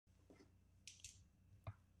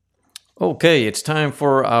Okay, it's time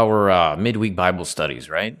for our midweek Bible studies,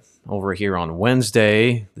 right? Over here on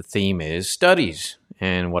Wednesday, the theme is studies,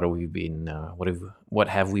 and what have we been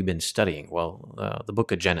studying? Well, the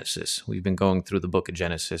Book of Genesis. We've been going through the Book of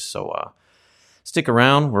Genesis, so stick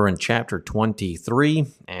around. We're in chapter 23,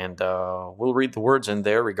 and we'll read the words in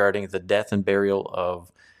there regarding the death and burial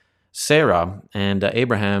of Sarah and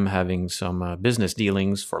Abraham having some business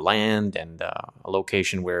dealings for land and a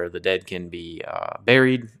location where the dead can be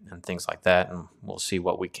buried and things like that. And we'll see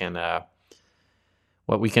what we can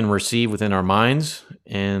receive within our minds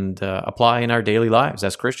and apply in our daily lives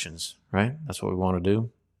as Christians, right? That's what we want to do.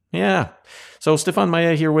 Yeah. So Stefan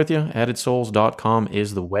Maya here with you. AddedSouls.com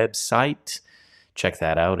is the website. Check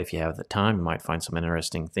that out if you have the time. You might find some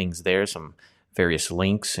interesting things there, some various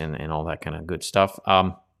links and all that kind of good stuff.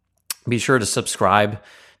 Be sure to subscribe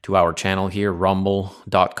to our channel here,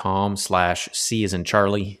 rumble.com/C as in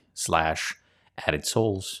Charlie/Added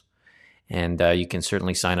Souls. And you can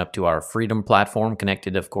certainly sign up to our Freedom platform.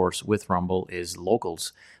 Connected, of course, with Rumble is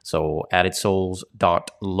Locals. So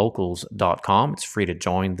addedsouls.locals.com. It's free to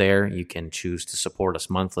join there. You can choose to support us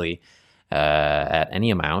monthly at any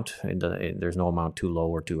amount. There's no amount too low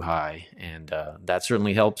or too high. And that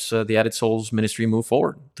certainly helps the Added Souls ministry move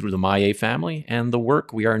forward through the Maye family and the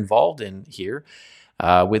work we are involved in here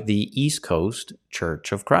with the East Coast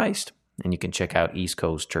Church of Christ. And you can check out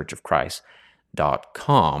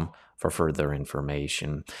eastcoastchurchofchrist.com for further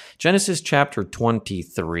information. Genesis chapter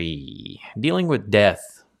 23, dealing with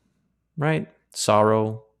death, right?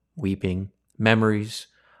 Sorrow, weeping, memories,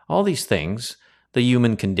 all these things. The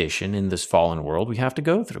human condition in this fallen world we have to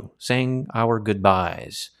go through. Saying our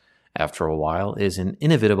goodbyes after a while is an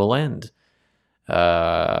inevitable end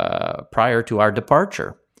prior to our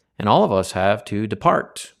departure. And all of us have to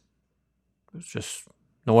depart. There's just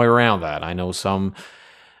no way around that. I know some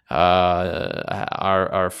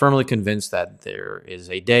are firmly convinced that there is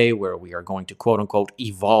a day where we are going to, quote unquote,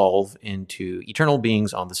 evolve into eternal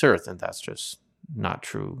beings on this earth. And that's just not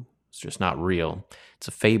true. It's just not real. It's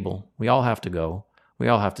a fable. We all have to go. We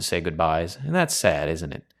all have to say goodbyes. And that's sad,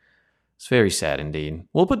 isn't it? It's very sad indeed.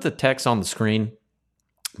 We'll put the text on the screen,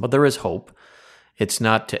 but there is hope. It's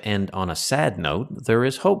not to end on a sad note. There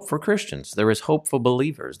is hope for Christians. There is hope for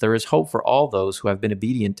believers. There is hope for all those who have been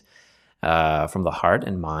obedient from the heart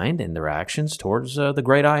and mind in their actions towards the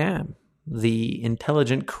great I Am, the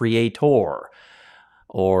intelligent creator.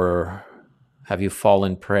 Or have you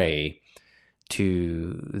fallen prey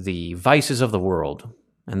to the vices of the world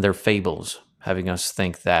and their fables, having us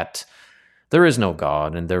think that there is no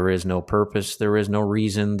God and there is no purpose, there is no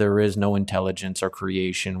reason, there is no intelligence or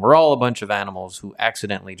creation. We're all a bunch of animals who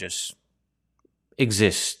accidentally just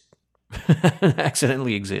exist.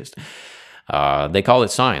 Accidentally exist. They call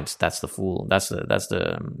it science. That's the fool. That's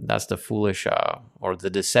the foolish or the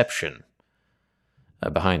deception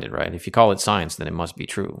behind it, right? If you call it science, then it must be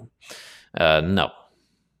true. No.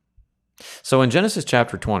 So in Genesis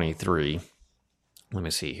chapter 23, let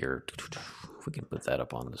me see here if we can put that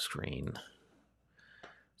up on the screen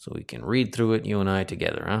so we can read through it, you and I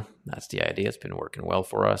together, huh? That's the idea. It's been working well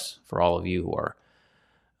for us, for all of you who are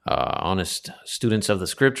honest students of the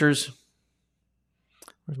scriptures.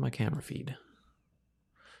 Where's my camera feed?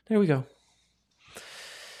 There we go.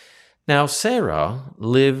 Now, Sarah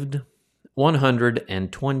lived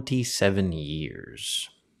 127 years.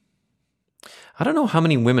 I don't know how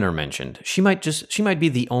many women are mentioned. She might be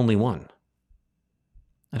the only one.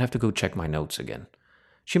 I'd have to go check my notes again.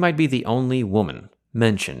 She might be the only woman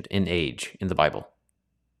mentioned in age in the Bible.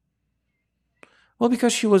 Well,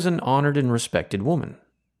 because she was an honored and respected woman.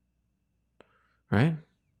 Right?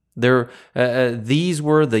 These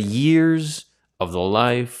were the years of the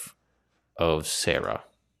life of Sarah.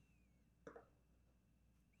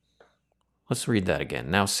 Let's read that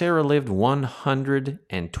again. Now, Sarah lived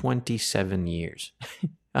 127 years.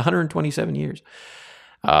 127 years.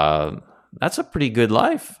 That's a pretty good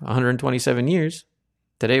life, 127 years.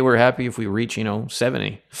 Today, we're happy if we reach,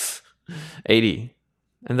 70, 80.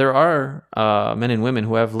 And there are men and women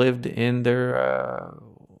who have lived in their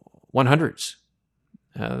 100s.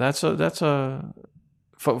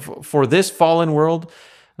 For this fallen world,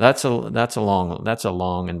 that's a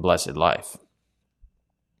long and blessed life.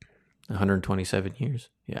 127 years,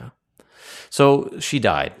 yeah. So she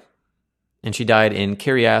died, and she died in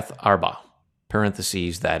Kiriath Arba,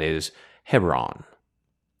 parentheses, that is Hebron,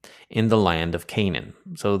 in the land of Canaan.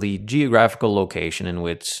 So the geographical location in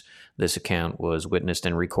which this account was witnessed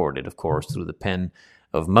and recorded, of course, through the pen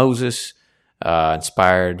of Moses,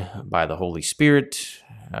 inspired by the Holy Spirit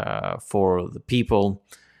for the people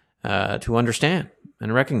to understand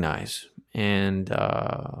and recognize and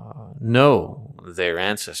know their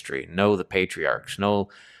ancestry, know the patriarchs, know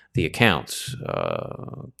the accounts,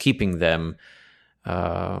 keeping them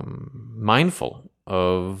mindful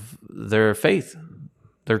of their faith,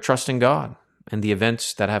 their trust in God, and the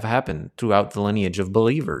events that have happened throughout the lineage of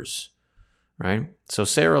believers, right? So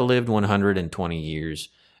Sarah lived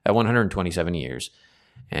 127 years,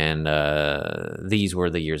 and these were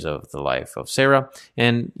the years of the life of Sarah.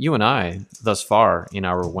 And you and I, thus far in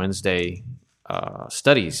our Wednesday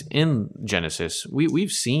studies in Genesis,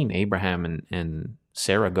 we've seen Abraham and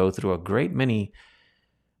Sarah go through a great many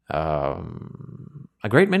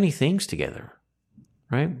things together,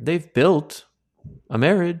 right? They've built a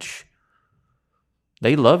marriage.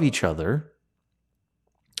 They love each other.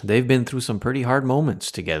 They've been through some pretty hard moments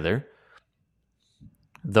together,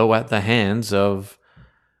 though at the hands of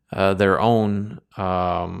their own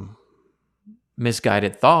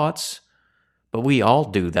misguided thoughts. But we all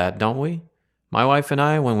do that, don't we? My wife and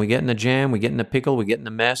I, when we get in a jam, we get in a pickle, we get in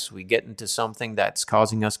a mess, we get into something that's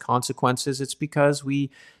causing us consequences, it's because we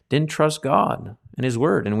didn't trust God and His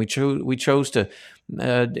Word, and we chose to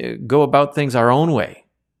go about things our own way,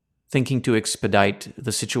 thinking to expedite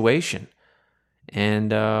the situation.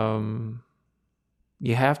 And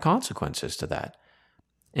you have consequences to that.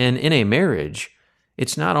 And in a marriage,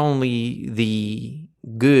 it's not only the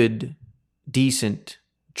good, decent,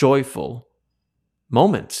 joyful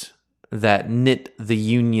moments that knit the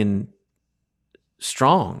union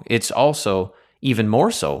strong. It's also, even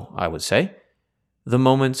more so, I would say, the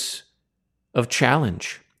moments of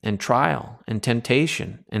challenge and trial and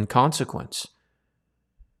temptation and consequence.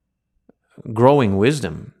 Growing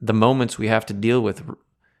wisdom, the moments we have to deal with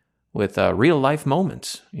real life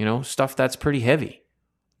moments, stuff that's pretty heavy.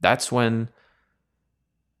 That's when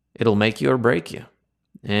it'll make you or break you.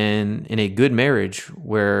 And in a good marriage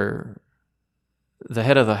where the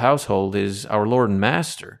head of the household is our Lord and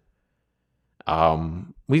Master,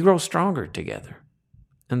 we grow stronger together.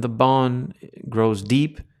 And the bond grows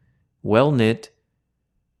deep, well knit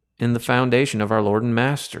in the foundation of our Lord and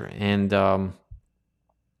Master. And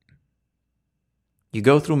you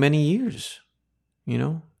go through many years,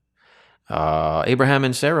 Abraham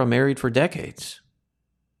and Sarah married for decades.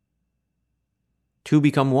 Two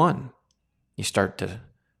become one. You start to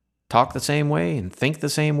talk the same way and think the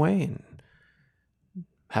same way and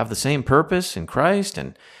have the same purpose in Christ.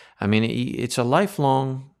 And I mean, it's a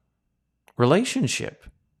lifelong relationship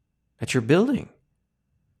that you're building.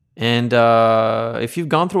 And if you've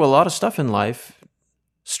gone through a lot of stuff in life,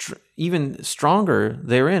 even stronger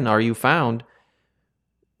therein are you found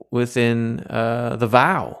within the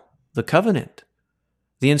vow, the covenant,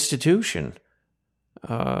 the institution,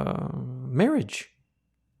 marriage.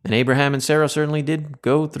 And Abraham and Sarah certainly did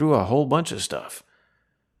go through a whole bunch of stuff.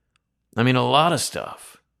 I mean, a lot of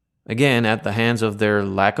stuff. Again, at the hands of their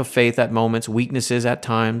lack of faith at moments, weaknesses at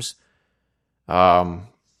times. Another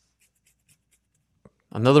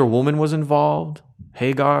woman was involved,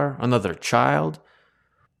 Hagar, another child.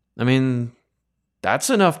 I mean, that's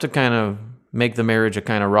enough to kind of make the marriage a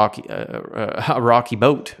kind of rocky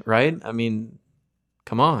boat, right? I mean,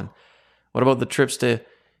 come on. What about the trips to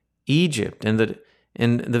Egypt and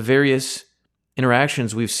the various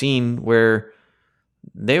interactions we've seen where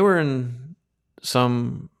they were in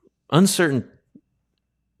some uncertain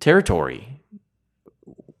territory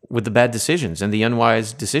with the bad decisions and the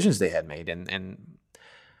unwise decisions they had made. And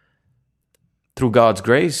through God's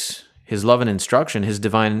grace, His love and instruction, His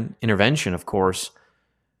divine intervention, of course,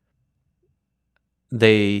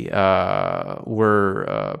 they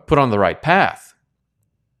were put on the right path.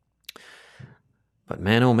 But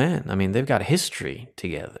man, oh man, I mean, they've got history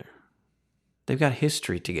together. It'd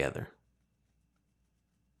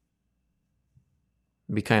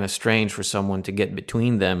be kind of strange for someone to get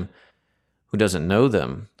between them who doesn't know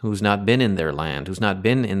them, who's not been in their land, who's not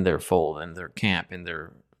been in their fold, in their camp, in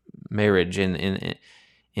their marriage, in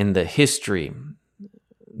the history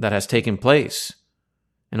that has taken place,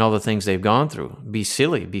 and all the things they've gone through. Be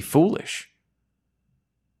silly, be foolish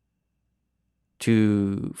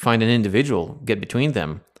to find an individual, get between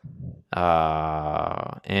them,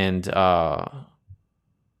 and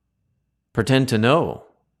pretend to know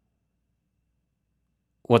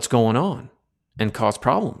what's going on and cause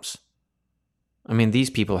problems. I mean, these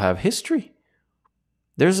people have history.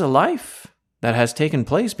 There's a life that has taken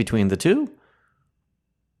place between the two,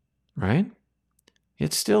 right?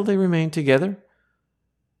 Yet still they remain together.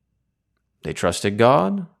 They trusted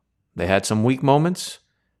God. They had some weak moments,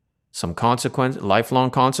 some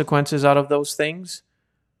lifelong consequences out of those things,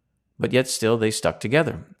 but yet still they stuck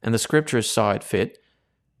together. And the scriptures saw it fit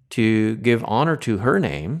to give honor to her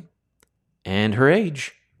name and her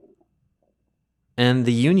age. and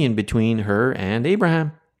the union between her and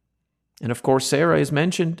Abraham. And of course, Sarah is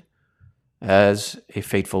mentioned as a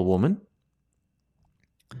faithful woman.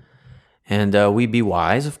 And we be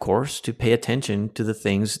wise, of course, to pay attention to the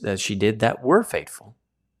things that she did that were faithful,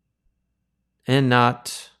 and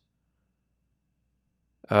not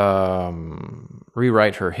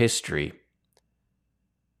rewrite her history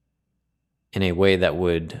in a way that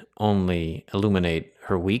would only illuminate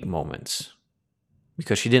her weak moments.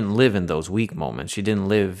 Because she didn't live in those weak moments. She didn't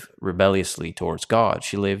live rebelliously towards God.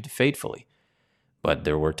 She lived faithfully. But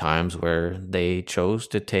there were times where they chose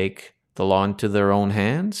to take the law into their own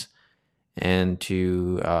hands, and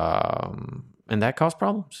that caused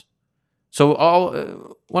problems.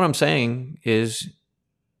 So what I'm saying is,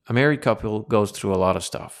 a married couple goes through a lot of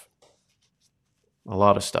stuff,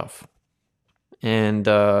 and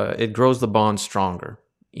it grows the bond stronger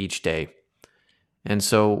each day. And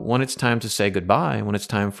so when it's time to say goodbye, when it's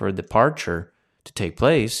time for a departure to take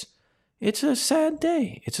place, it's a sad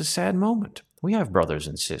day. It's a sad moment. We have brothers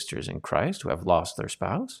and sisters in Christ who have lost their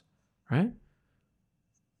spouse, right?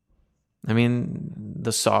 I mean,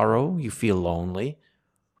 the sorrow, you feel lonely.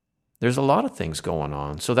 There's a lot of things going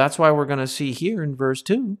on. So that's why we're going to see here in verse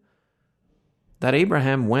 2 that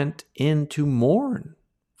Abraham went in to mourn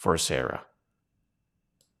for Sarah.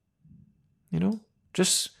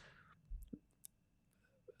 Just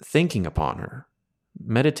thinking upon her,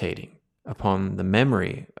 meditating upon the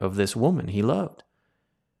memory of this woman he loved.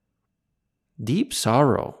 Deep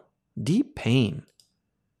sorrow, deep pain.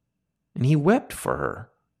 And he wept for her.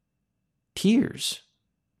 Tears.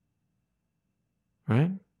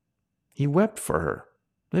 Right? He wept for her.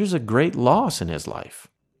 There's a great loss in his life.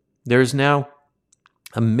 There's now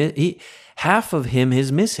half of him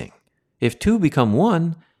is missing. If two become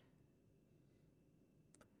one,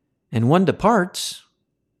 and one departs,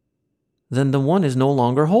 then the one is no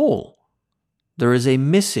longer whole. There is a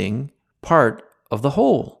missing part of the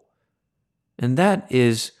whole. And that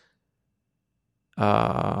is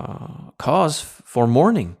cause for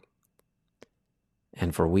mourning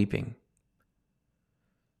and for weeping.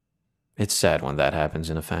 It's sad when that happens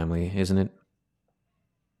in a family, isn't it?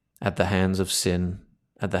 At the hands of sin,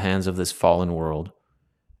 at the hands of this fallen world,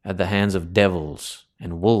 at the hands of devils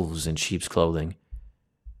and wolves in sheep's clothing,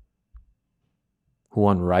 who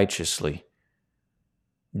unrighteously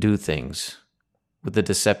do things with a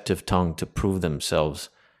deceptive tongue to prove themselves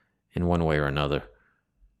in one way or another.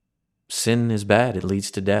 Sin is bad. It leads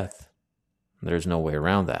to death. There's no way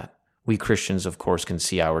around that. We Christians, of course, can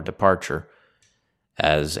see our departure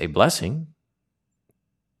as a blessing.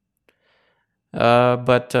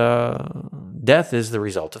 But death is the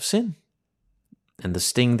result of sin. And the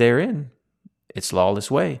sting therein, its lawless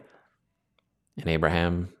way. And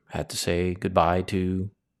Abraham had to say goodbye to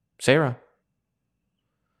Sarah.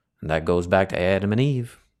 And that goes back to Adam and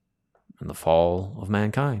Eve and the fall of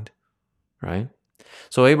mankind, right?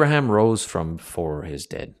 So Abraham rose from before his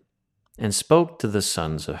dead and spoke to the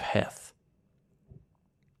sons of Heth.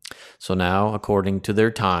 So now, according to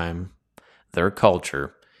their time, their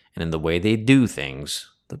culture, and in the way they do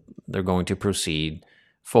things, they're going to proceed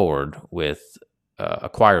forward with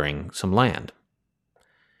acquiring some land.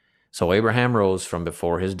 So Abraham rose from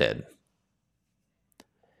before his dead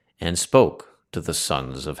and spoke to the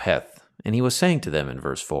sons of Heth. And he was saying to them in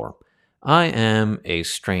verse 4, I am a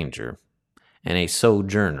stranger and a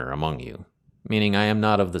sojourner among you, meaning I am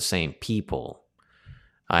not of the same people.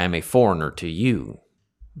 I am a foreigner to you,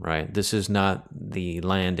 right? This is not the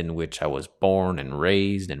land in which I was born and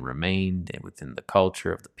raised and remained within the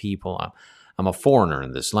culture of the people. I'm a foreigner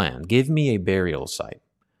in this land. Give me a burial site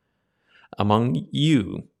among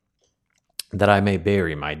you, that I may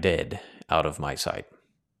bury my dead out of my sight.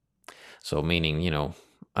 So meaning,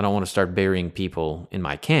 I don't want to start burying people in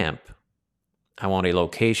my camp. I want a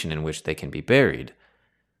location in which they can be buried.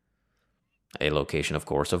 A location, of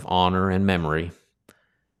course, of honor and memory.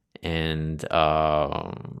 And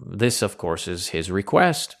this, of course, is his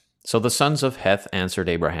request. So the sons of Heth answered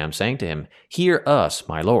Abraham, saying to him, Hear us,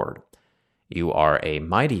 my lord. You are a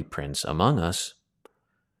mighty prince among us.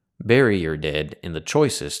 Bury your dead in the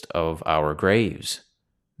choicest of our graves.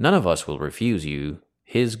 None of us will refuse you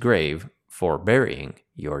his grave for burying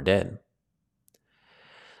your dead.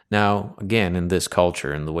 Now, again, in this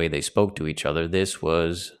culture and the way they spoke to each other, this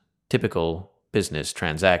was typical business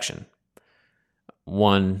transaction.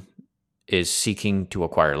 One is seeking to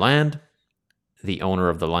acquire land. The owner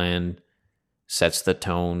of the land sets the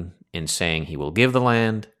tone in saying he will give the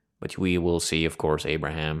land, but we will see, of course,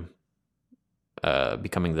 Abraham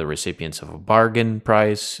becoming the recipients of a bargain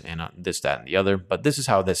price and this, that, and the other. But this is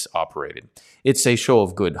how this operated. It's a show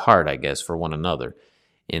of good heart, I guess, for one another.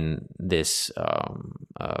 in this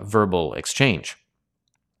verbal exchange.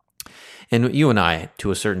 And you and I, to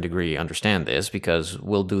a certain degree, understand this because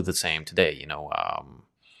we'll do the same today.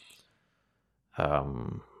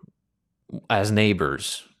 As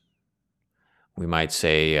neighbors, we might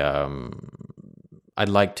say, I'd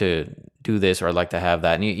like to do this or I'd like to have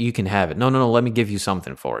that. And you can have it. No, let me give you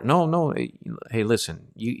something for it. No. Hey, listen,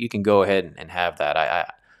 you can go ahead and have that. I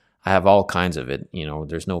have all kinds of it.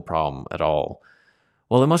 There's no problem at all.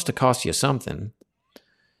 Well, it must have cost you something.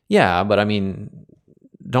 Yeah, but I mean,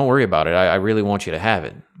 don't worry about it. I really want you to have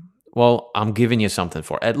it. Well, I'm giving you something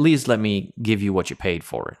for it. At least let me give you what you paid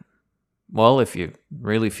for it. Well, if you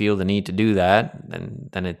really feel the need to do that,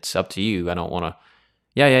 then it's up to you. I don't want to.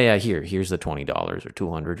 Yeah. Here's the $20 or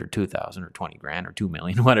 $200 or $2,000 or $20,000 or $2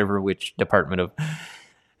 million, whatever. Which department of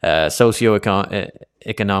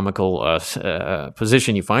socioeconomical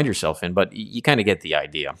position you find yourself in, but you kind of get the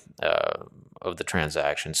idea of the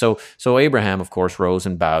transaction. So Abraham, of course, rose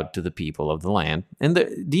and bowed to the people of the land. And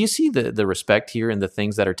do you see the respect here in the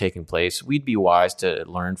things that are taking place? We'd be wise to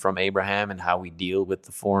learn from Abraham and how we deal with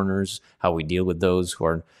the foreigners, how we deal with those who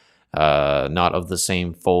are not of the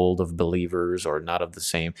same fold of believers or not of the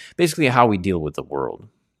same, basically how we deal with the world.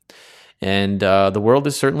 And the world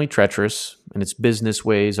is certainly treacherous, and its business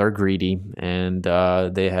ways are greedy, and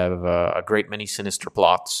they have a great many sinister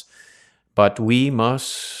plots. But we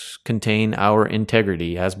must contain our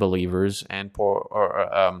integrity as believers and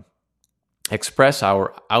express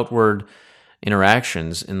our outward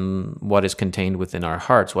interactions in what is contained within our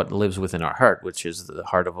hearts, what lives within our heart, which is the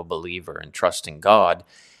heart of a believer and trusting God.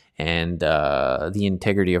 And the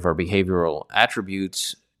integrity of our behavioral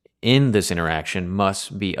attributes in this interaction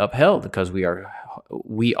must be upheld because we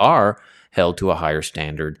are held to a higher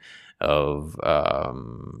standard of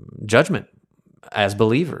judgment as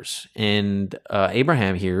believers. And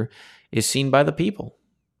Abraham here is seen by the people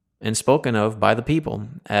and spoken of by the people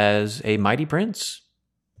as a mighty prince.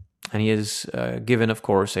 And he is given, of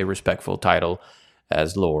course, a respectful title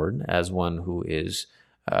as Lord, as one who is,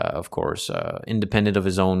 of course, independent of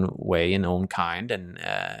his own way and own kind, and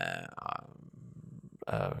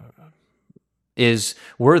is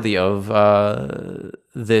worthy of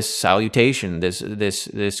this salutation,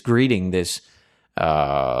 this greeting, this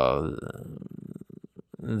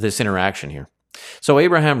interaction here. So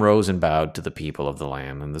Abraham rose and bowed to the people of the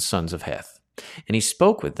land and the sons of Heth, and he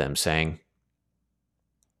spoke with them, saying,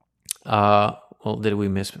 did we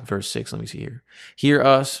miss verse 6? Let me see here. Hear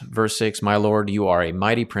us, verse 6, my Lord, you are a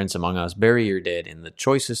mighty prince among us. Bury your dead in the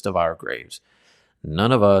choicest of our graves.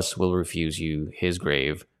 None of us will refuse you his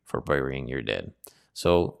grave for burying your dead.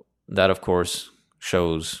 So that, of course,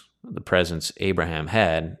 shows the presence Abraham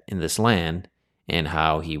had in this land and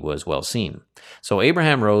how he was well seen. So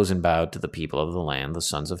Abraham rose and bowed to the people of the land, the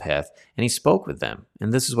sons of Heth, and he spoke with them.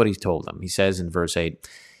 And this is what he told them. He says in verse 8,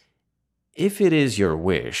 if it is your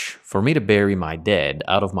wish for me to bury my dead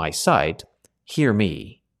out of my sight, hear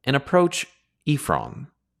me, and approach Ephron,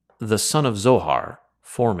 the son of Zohar,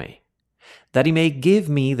 for me, that he may give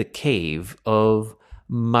me the cave of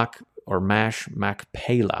Machpelah,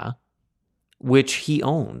 which he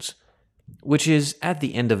owns, which is at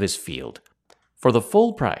the end of his field. For the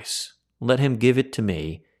full price, let him give it to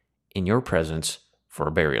me in your presence for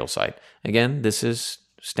a burial site. Again, this is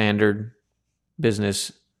standard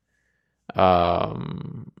business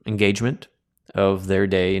engagement of their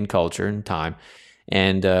day and culture and time.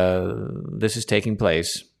 And this is taking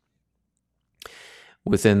place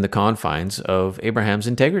within the confines of Abraham's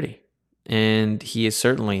integrity. And he is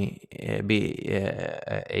certainly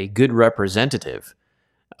a good representative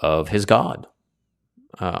of his God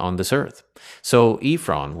on this earth. So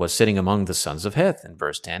Ephron was sitting among the sons of Heth in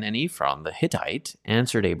verse 10, and Ephron the Hittite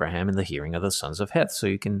answered Abraham in the hearing of the sons of Heth. So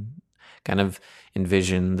you can kind of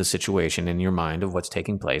envision the situation in your mind of what's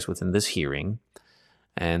taking place within this hearing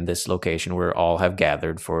and this location where all have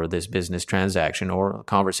gathered for this business transaction or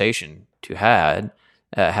conversation to have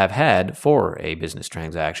had for a business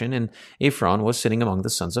transaction. And Ephron was sitting among the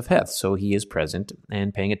sons of Heth, so he is present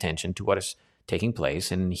and paying attention to what is taking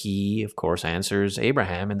place. And he, of course, answers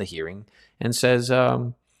Abraham in the hearing and says,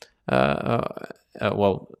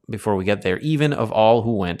 before we get there, even of all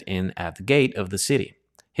who went in at the gate of the city,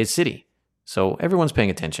 his city. So everyone's paying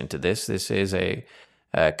attention to this. This is a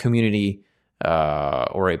community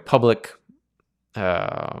or a public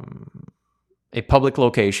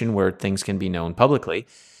location where things can be known publicly.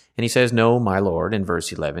 And he says, no, my Lord, in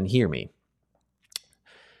verse 11, hear me.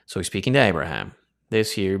 So he's speaking to Abraham.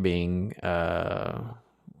 This here being, I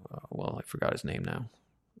forgot his name now.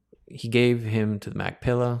 He gave him to the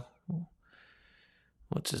Machpelah.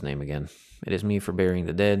 What's his name again? It is me for burying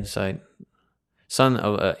the dead site. son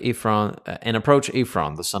of Ephron, and approach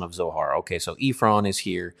Ephron, the son of Zohar. Okay, so Ephron is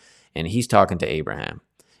here, and he's talking to Abraham.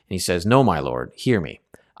 And he says, "No, my lord, hear me.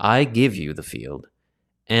 I give you the field,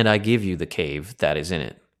 and I give you the cave that is in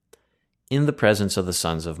it. In the presence of the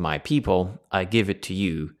sons of my people, I give it to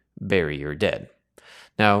you. Bury your dead."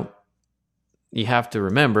 Now, you have to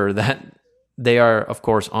remember that they are, of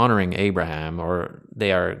course, honoring Abraham, or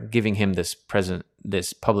they are giving him this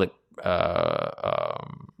public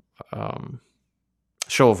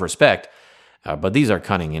show of respect. But these are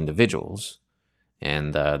cunning individuals,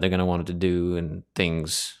 and they're going to want to do and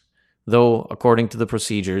things. Though, according to the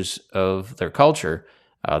procedures of their culture,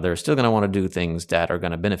 they're still going to want to do things that are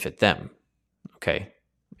going to benefit them. Okay.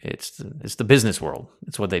 It's the business world.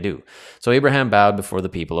 It's what they do. So Abraham bowed before the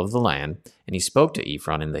people of the land, and he spoke to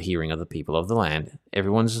Ephron in the hearing of the people of the land.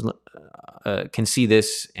 Everyone's can see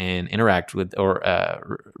this and interact with or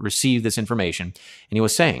receive this information. And he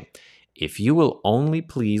was saying, "If you will only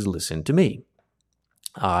please listen to me,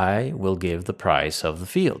 I will give the price of the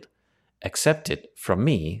field. Accept it from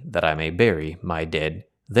me that I may bury my dead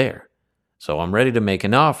there." So I'm ready to make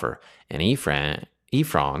an offer. And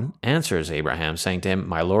Ephron answers Abraham, saying to him,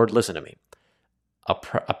 "My lord, listen to me.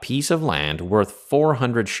 A piece of land worth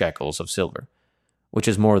 400 shekels of silver," which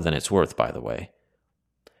is more than it's worth, by the way.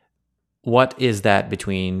 "What is that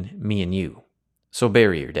between me and you? So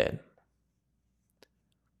bury your dead."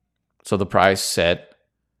 So the price set,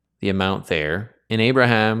 the amount there, and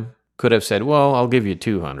Abraham could have said, "Well, I'll give you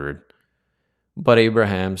 200. But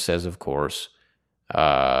Abraham says, of course,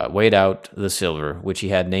 weighed out the silver, which he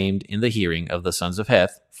had named in the hearing of the sons of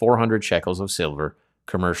Heth, 400 shekels of silver,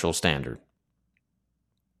 commercial standard.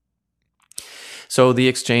 So the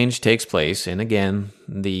exchange takes place, and again,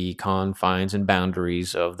 the confines and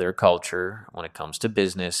boundaries of their culture when it comes to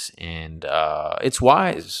business, and it's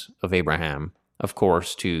wise of Abraham, of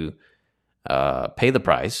course, to pay the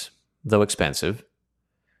price, though expensive,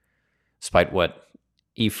 despite what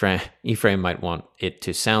Ephraim might want it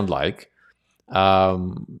to sound like.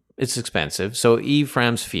 It's expensive. So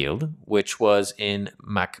Ephraim's field, which was in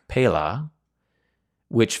Machpelah,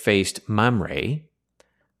 which faced Mamre,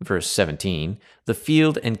 verse 17, the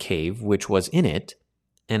field and cave which was in it,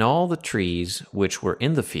 and all the trees which were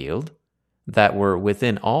in the field, that were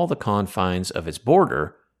within all the confines of its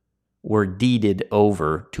border, were deeded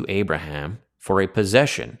over to Abraham for a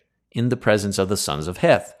possession in the presence of the sons of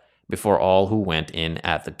Heth, before all who went in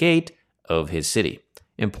at the gate of his city.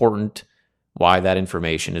 Important why that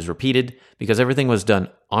information is repeated, because everything was done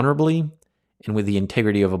honorably and with the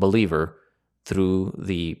integrity of a believer through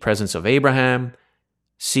the presence of Abraham,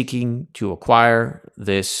 seeking to acquire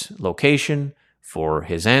this location for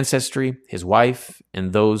his ancestry, his wife,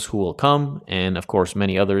 and those who will come, and of course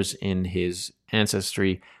many others in his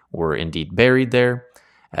ancestry were indeed buried there,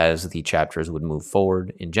 as the chapters would move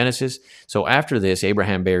forward in Genesis. So after this,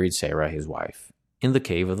 Abraham buried Sarah, his wife, in the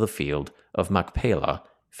cave of the field of Machpelah,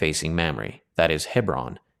 facing Mamre, that is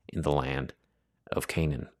Hebron, in the land of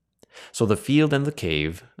Canaan. So the field and the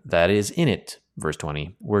cave that is in it, verse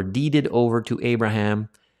 20, were deeded over to Abraham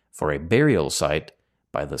for a burial site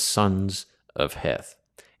by the sons of Heth.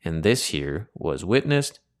 And this here was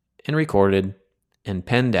witnessed and recorded and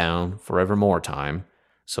penned down forevermore time,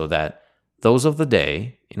 so that those of the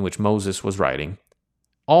day in which Moses was writing,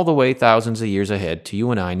 all the way thousands of years ahead to you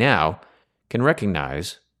and I now, can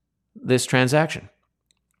recognize this transaction.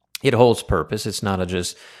 It holds purpose. It's not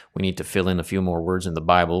just we need to fill in a few more words in the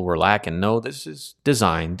Bible. We're lacking. No, this is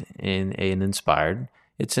designed and inspired.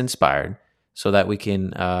 It's inspired so that we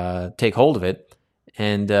can take hold of it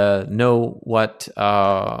and know what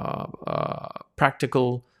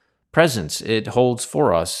practical presence it holds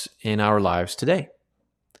for us in our lives today.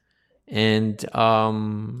 And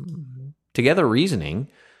together reasoning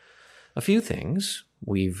a few things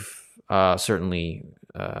we've certainly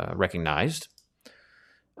recognized.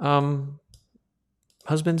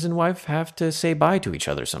 Husbands and wife have to say bye to each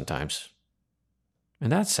other sometimes.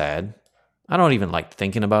 And that's sad. I don't even like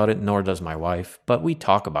thinking about it, nor does my wife, but we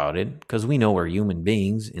talk about it because we know we're human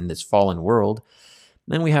beings in this fallen world,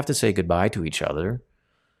 and we have to say goodbye to each other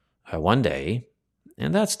one day,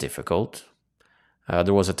 and that's difficult.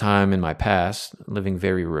 There was a time in my past, living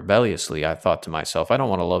very rebelliously, I thought to myself, I don't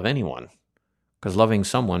want to love anyone, because loving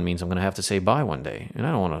someone means I'm going to have to say bye one day, and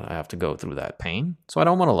I don't want to have to go through that pain, so I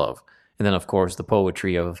don't want to love. And then, of course, the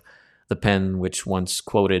poetry of the pen, which once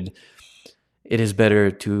quoted, "It is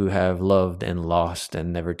better to have loved and lost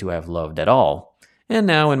than never to have loved at all." And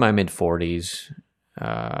now in my mid-40s,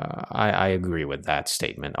 I agree with that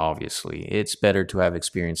statement, obviously. It's better to have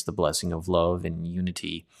experienced the blessing of love and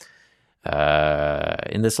unity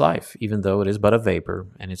in this life, even though it is but a vapor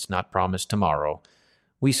and it's not promised tomorrow.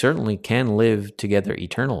 We certainly can live together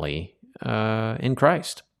eternally in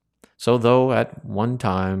Christ. So, though at one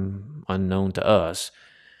time unknown to us,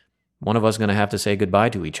 one of us is going to have to say goodbye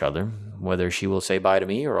to each other, whether she will say bye to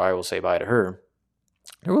me or I will say bye to her,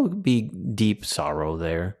 there will be deep sorrow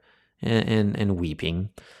there and weeping.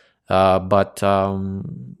 But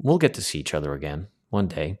we'll get to see each other again one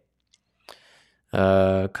day,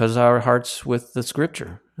 because our heart's with the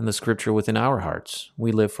Scripture, and the Scripture within our hearts.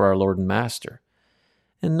 We live for our Lord and Master,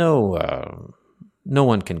 and no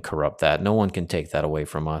one can corrupt that. No one can take that away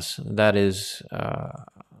from us. That is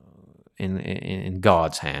in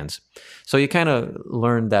God's hands. So you kind of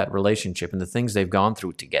learn that relationship and the things they've gone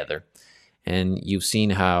through together, and you've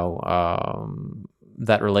seen how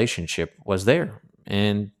that relationship was there.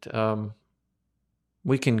 And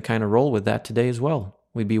we can kind of roll with that today as well.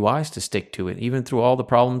 We'd be wise to stick to it. Even through all the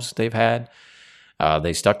problems they've had,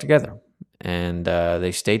 they stuck together, and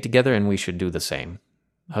they stayed together, and we should do the same.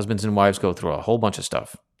 Husbands and wives go through a whole bunch of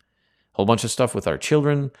stuff. Whole bunch of stuff with our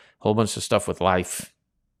children, whole bunch of stuff with life.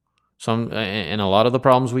 And a lot of the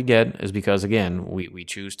problems we get is because, again, we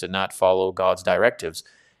choose to not follow God's directives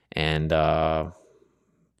and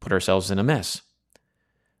put ourselves in a mess.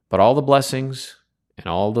 But all the blessings and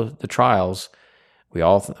all the trials,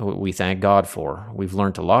 we thank God for. We've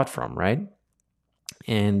learned a lot from, right?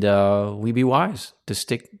 And we be wise to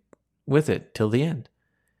stick with it till the end,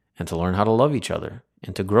 and to learn how to love each other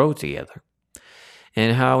and to grow together.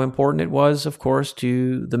 And how important it was, of course,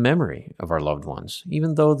 to the memory of our loved ones.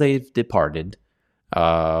 Even though they've departed,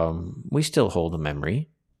 we still hold a memory,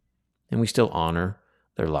 and we still honor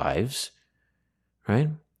their lives, right?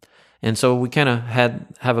 And so we kind of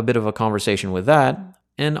have a bit of a conversation with that,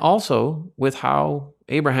 and also with how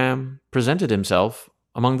Abraham presented himself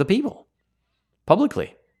among the people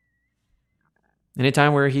publicly in a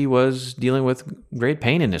time where he was dealing with great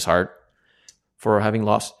pain in his heart for having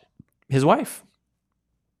lost his wife.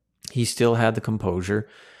 He still had the composure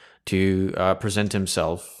to present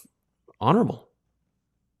himself honorable.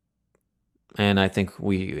 And I think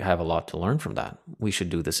we have a lot to learn from that. We should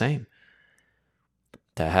do the same.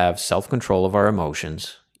 To have self-control of our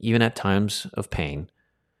emotions, even at times of pain,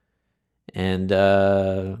 and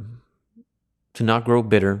to not grow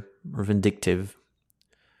bitter or vindictive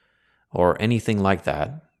or anything like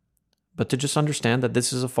that, but to just understand that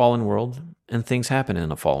this is a fallen world and things happen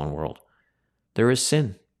in a fallen world. There is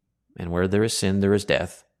sin. And where there is sin, there is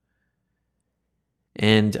death.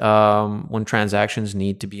 And when transactions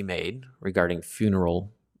need to be made regarding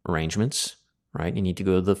funeral arrangements, right? You need to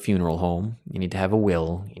go to the funeral home. You need to have a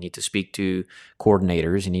will. You need to speak to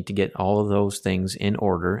coordinators. You need to get all of those things in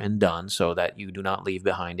order and done so that you do not leave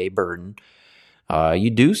behind a burden. You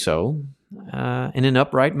do so in an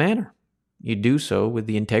upright manner. You do so with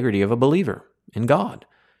the integrity of a believer in God.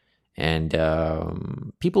 And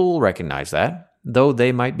people will recognize that. Though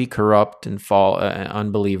they might be corrupt and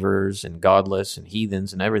unbelievers and godless and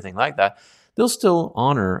heathens and everything like that, they'll still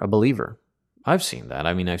honor a believer. I've seen that.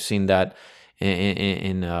 I mean, I've seen that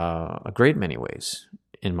in a great many ways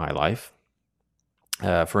in my life.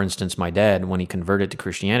 For instance, my dad, when he converted to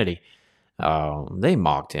Christianity, they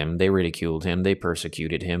mocked him, they ridiculed him, they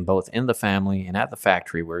persecuted him, both in the family and at the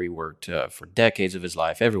factory where he worked for decades of his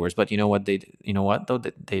life, everywhere. But you know what?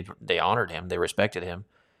 They honored him, they respected him.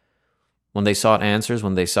 When they sought answers,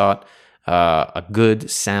 when they sought a good,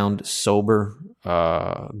 sound, sober,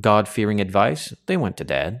 God-fearing advice, they went to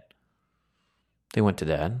Dad.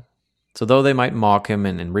 So though they might mock him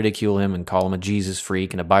and ridicule him and call him a Jesus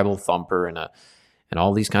freak and a Bible thumper and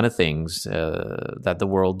all these kind of things that the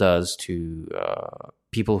world does to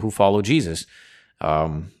people who follow Jesus,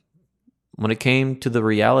 when it came to the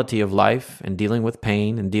reality of life and dealing with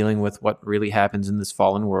pain and dealing with what really happens in this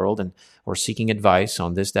fallen world or seeking advice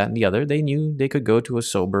on this, that, and the other, they knew they could go to a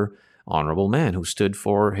sober, honorable man who stood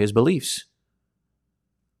for his beliefs.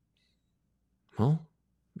 Well,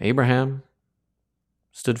 Abraham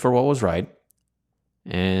stood for what was right.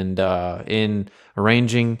 And in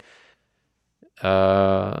arranging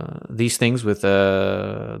these things with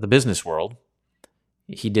the business world,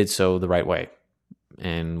 he did so the right way.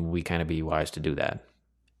 And we kind of be wise to do that.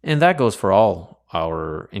 And that goes for all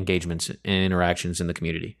our engagements and interactions in the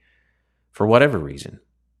community, for whatever reason.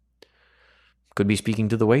 Could be speaking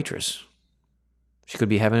to the waitress. She could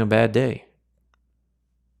be having a bad day.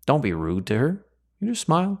 Don't be rude to her. You just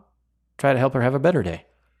smile. Try to help her have a better day.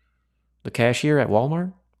 The cashier at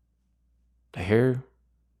Walmart, the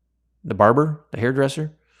barber, the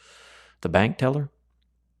hairdresser, the bank teller,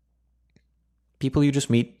 people you just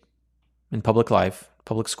meet in public life,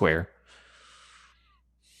 public square.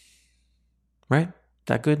 Right?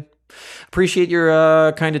 That good? Appreciate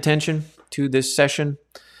your kind attention to this session.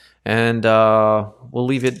 And we'll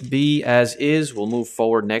leave it be as is. We'll move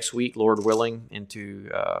forward next week, Lord willing, into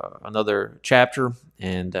another chapter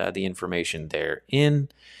and the information therein.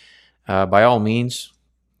 By all means,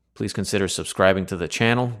 please consider subscribing to the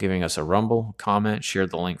channel, giving us a rumble, comment, share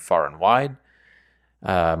the link far and wide.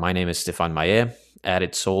 My name is Stefan Maillet.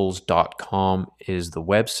 AddedSouls.com is the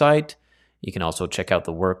website. You can also check out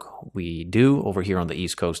the work we do over here on the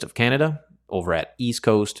East Coast of Canada, over at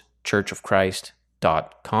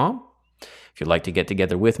eastcoastchurchofchrist.com. If you'd like to get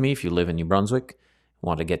together with me, if you live in New Brunswick,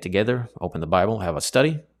 want to get together, open the Bible, have a study,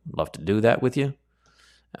 I'd love to do that with you.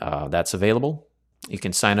 That's available. You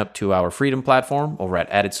can sign up to our Freedom platform over at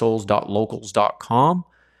addedsouls.locals.com.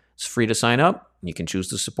 It's free to sign up. You can choose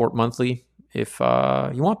to support monthly if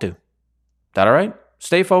you want to. That all right?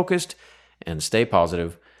 Stay focused and stay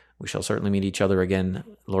positive. We shall certainly meet each other again,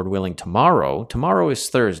 Lord willing, tomorrow. Tomorrow is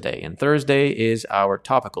Thursday, and Thursday is our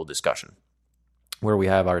topical discussion, where we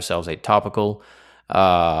have ourselves a topical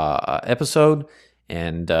episode.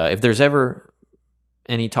 And if there's ever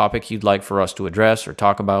any topic you'd like for us to address or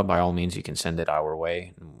talk about, by all means, you can send it our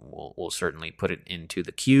way. We'll certainly put it into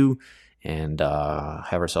the queue and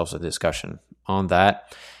have ourselves a discussion on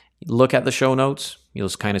that. Look at the show notes. You'll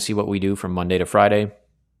kind of see what we do from Monday to Friday,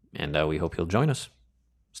 and we hope you'll join us.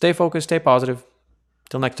 Stay focused, stay positive.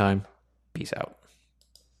 Till next time, peace out.